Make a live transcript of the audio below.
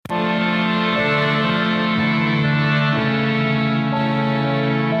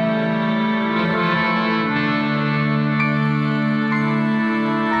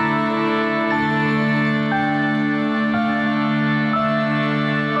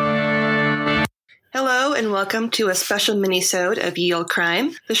Hello and welcome to a special mini-sode of Ye Olde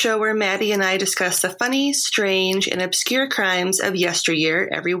Crime, the show where Maddie and I discuss the funny, strange, and obscure crimes of yesteryear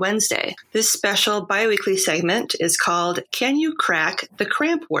every Wednesday. This special bi-weekly segment is called Can You Crack the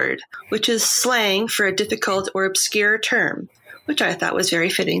Cramp Word, which is slang for a difficult or obscure term, which I thought was very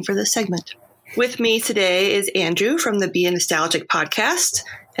fitting for this segment. With me today is Andrew from the Be a Nostalgic podcast,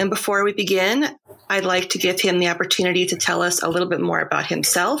 and before we begin, I'd like to give him the opportunity to tell us a little bit more about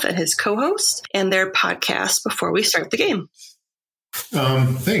himself and his co-host and their podcast before we start the game.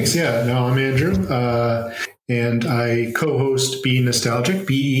 Thanks. Yeah, no, I'm Andrew, and I co-host Be Nostalgic,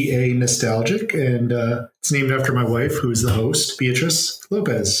 BEA Nostalgic, and it's named after my wife, who's the host, Beatrice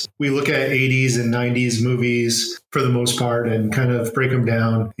Lopez. We look at 80s and 90s movies for the most part and kind of break them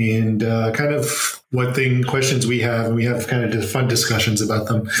down and kind of questions we have, and we have kind of fun discussions about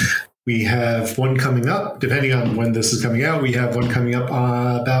them. We have one coming up, depending on when this is coming out, we have one coming up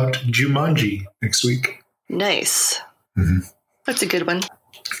about Jumanji next week. Nice. That's a good one.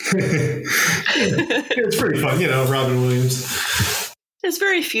 It's pretty fun, Robin Williams. There's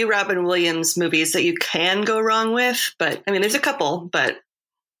very few Robin Williams movies that you can go wrong with, but I mean, there's a couple, but.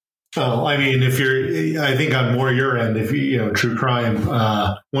 Oh, I mean, I think on more your end, if true crime,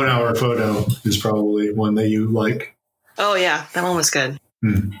 1 Hour Photo is probably one that you like. Oh yeah, that one was good.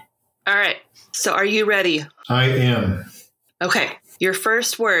 All right. So are you ready? I am. Okay. Your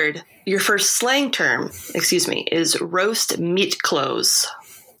first slang term, is roast meat clothes.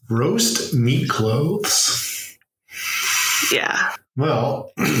 Roast meat clothes? Yeah.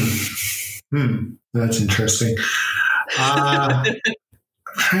 Well, that's interesting. I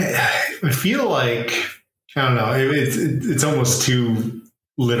feel like, I don't know, it's almost too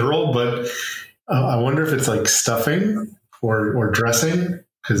literal, but I wonder if it's like stuffing or dressing.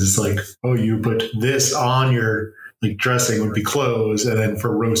 Because it's like, oh, you put this on your dressing would be clothes, and then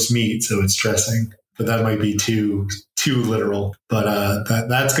for roast meat, so it's dressing. But that might be too literal. But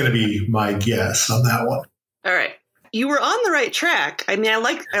that's going to be my guess on that one. All right, you were on the right track. I mean, I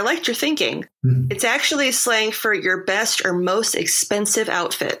liked your thinking. It's actually slang for your best or most expensive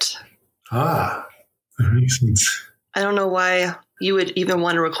outfit. Ah, that makes sense. I don't know why you would even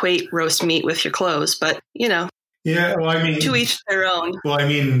want to equate roast meat with your clothes, but Yeah, well, I mean, to each their own. Well, I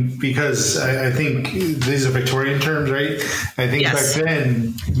mean, because I think these are Victorian terms, right? I think Yes. Back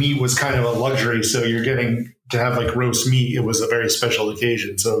then, meat was kind of a luxury. So you're getting to have roast meat. It was a very special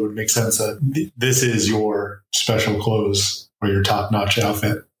occasion. So it would make sense that this is your special clothes or your top-notch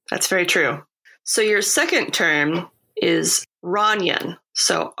outfit. That's very true. So your second term is Ronyon.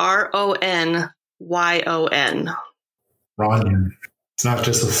 So Ronyon. Ronyon. It's not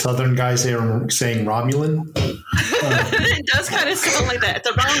just a Southern guy saying Romulan. It does kind of sound like that. It's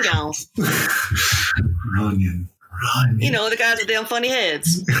a Ronyon. Ronyon. The guys with damn funny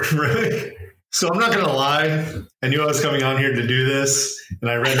heads. Right. So I'm not going to lie. I knew I was coming on here to do this, and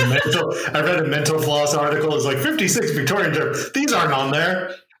I read a mental floss article. It's like 56 Victorian terms. These aren't on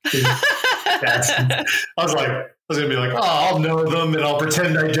there. I was going to be like, oh, I'll know them, and I'll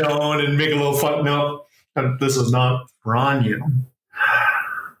pretend I don't, and make a little fun. No, this is not Ronyon.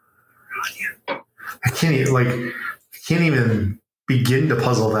 I can't even begin to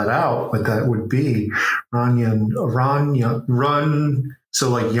puzzle that out. What that would be, Ronyon, run.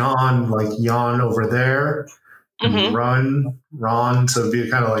 So yawn over there, and Ron. So it'd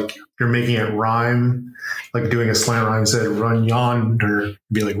be kind of like you're making it rhyme, like doing a slant rhyme. Instead of run yonder, it'd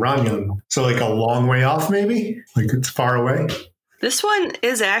be like Ronyon. So a long way off, maybe it's far away. This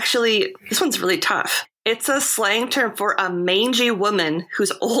one's really tough. It's a slang term for a mangy woman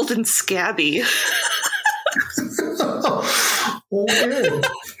who's old and scabby. Oh, yeah.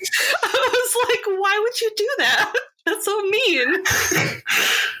 I was like, why would you do that? That's so mean.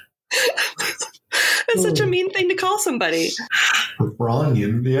 That's such a mean thing to call somebody.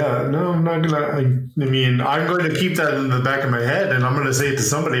 Ronyon. Yeah, no, I'm not gonna. I'm going to keep that in the back of my head, and I'm going to say it to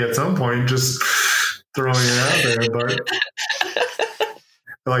somebody at some point. Just throwing it out there, but.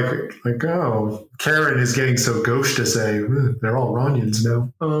 Oh, Karen is getting so gauche to say they're all Ronyons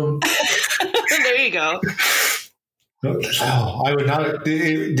now. There you go. Oh, I would not.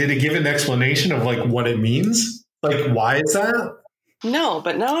 Did it give an explanation of what it means? Why is that? No,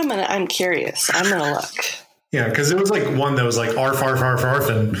 but now I'm curious. I'm gonna look. Yeah, because it was one that was arf, arf, arf, arf,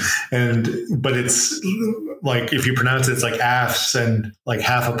 but it's if you pronounce it, it's afs and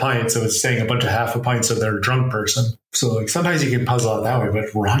half a pint. So it's saying a bunch of half a pints of their drunk person. So sometimes you can puzzle it that way,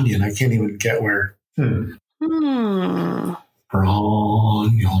 but Ronyon, I can't even get where. Ronyon.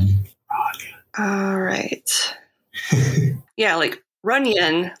 All right. Yeah,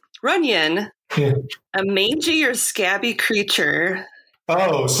 Runyon. Yeah. A mangy or scabby creature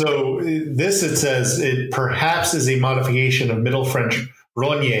Oh, so this, it says, it perhaps is a modification of Middle French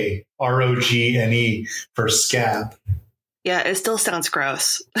rogne, R-O-G-N-E, for scab. Yeah, it still sounds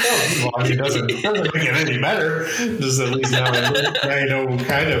gross. Oh, well, it doesn't make it any better. Just at least now I know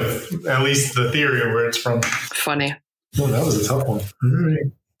kind of, at least the theory of where it's from. Funny. Oh, that was a tough one. All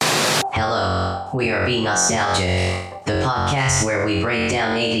right. Hello, we are Be Nostalgic, the podcast where we break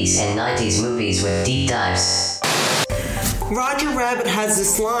down 80s and 90s movies with deep dives. Roger Rabbit has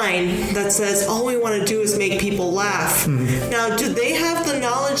this line that says, all we want to do is make people laugh. Mm-hmm. Now, do they have the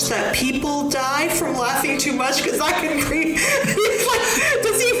knowledge that people die from laughing too much? Because I can agree. Like,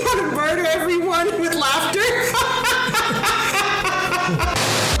 does he want to murder everyone with laughter?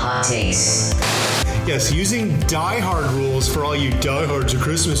 Hot takes. Yes, using Die Hard rules for all you Die Hard's a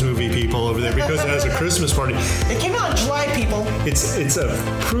Christmas movie people over there, because it has a Christmas party. It came out in July, people. It's a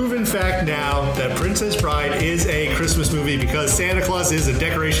proven fact now that Princess Bride is a Christmas movie because Santa Claus is a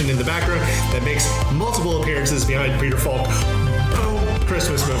decoration in the background that makes multiple appearances behind Peter Falk. Boom,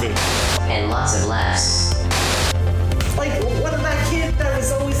 Christmas movie. And lots of laughs. Like, what of that kid that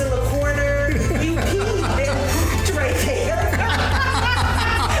was always in the corner? You peed. They pooped right there.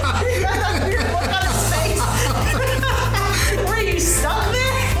 Stuck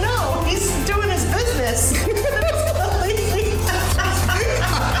there? No, he's doing his business.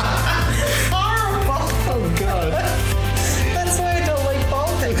 Horrible. Oh, God. That's why I don't like ball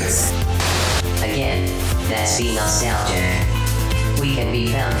things. Again, that's Be Nostalgic. We can be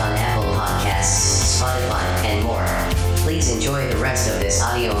found on Apple Podcasts, Spotify, and more. Please enjoy the rest of this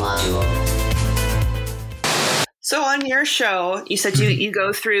audio module. So on your show, you said you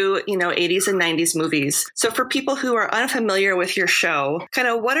go through, 80s and 90s movies. So for people who are unfamiliar with your show, kind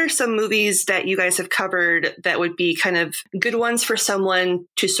of what are some movies that you guys have covered that would be kind of good ones for someone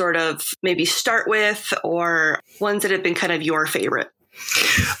to sort of maybe start with, or ones that have been kind of your favorite?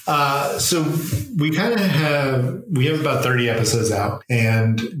 So we have about 30 episodes out,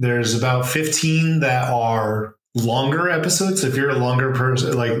 and there's about 15 that are longer episodes. If you're a longer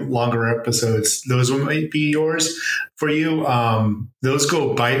person, like longer episodes, those might be yours for you. Those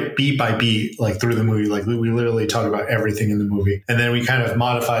go beat by beat, like through the movie. Like we literally talk about everything in the movie, and then we kind of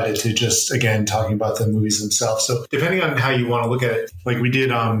modified it to just, again, talking about the movies themselves. So depending on how you want to look at it, like we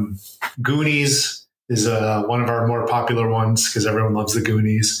did, Goonies is one of our more popular ones because everyone loves the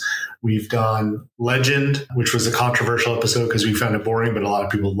Goonies. We've done Legend, which was a controversial episode because we found it boring, but a lot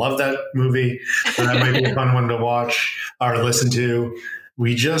of people love that movie. So that might be a fun one to watch or listen to.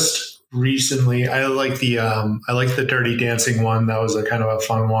 We just recently, I like the Dirty Dancing one. That was a kind of a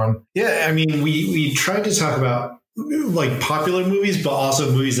fun one. Yeah, I mean, we tried to talk about like popular movies, but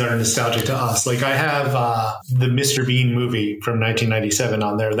also movies that are nostalgic to us. Like I have the Mr. Bean movie from 1997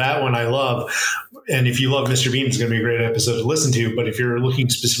 on there. That one I love. And if you love Mr. Bean, it's going to be a great episode to listen to. But if you're looking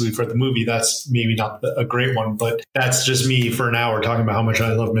specifically for the movie, that's maybe not a great one. But that's just me for an hour talking about how much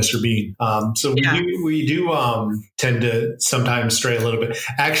I love Mr. Bean. We do tend to sometimes stray a little bit.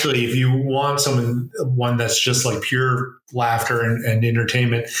 Actually, if you want one that's just like pure laughter and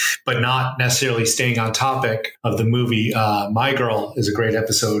entertainment, but not necessarily staying on topic of the movie, My Girl is a great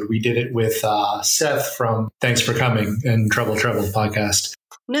episode. We did it with Seth from Thanks for Coming and Trouble podcast.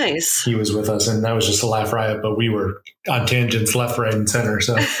 Nice. He was with us, and that was just a laugh riot, but we were on tangents left, right, and center.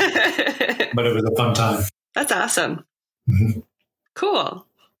 So, but it was a fun time. That's awesome. Mm-hmm. Cool.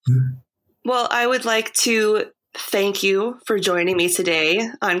 Mm-hmm. Well, I would like to thank you for joining me today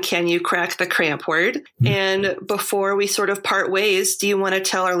on Can You Crack the Cramp Word? Mm-hmm. And before we sort of part ways, do you want to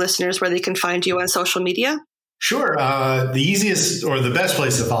tell our listeners where they can find you on social media? Sure. The easiest or the best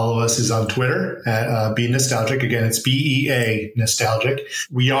place to follow us is on Twitter at Be Nostalgic. Again, it's BEA Nostalgic.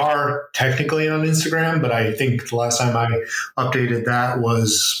 We are technically on Instagram, but I think the last time I updated that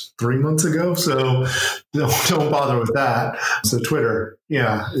was 3 months ago. So don't bother with that. So Twitter,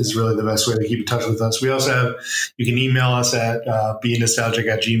 is really the best way to keep in touch with us. We also you can email us at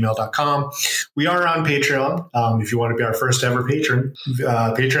benostalgic@gmail.com. We are on Patreon. If you want to be our first ever patron,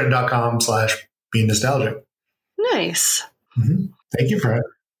 patreon.com/benostalgic. Nice. Mm-hmm. Thank you for it.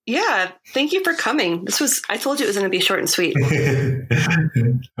 Yeah. Thank you for coming. I told you it was going to be short and sweet. I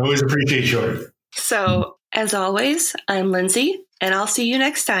always appreciate short. So as always, I'm Lindsay, and I'll see you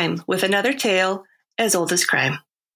next time with another tale as old as crime.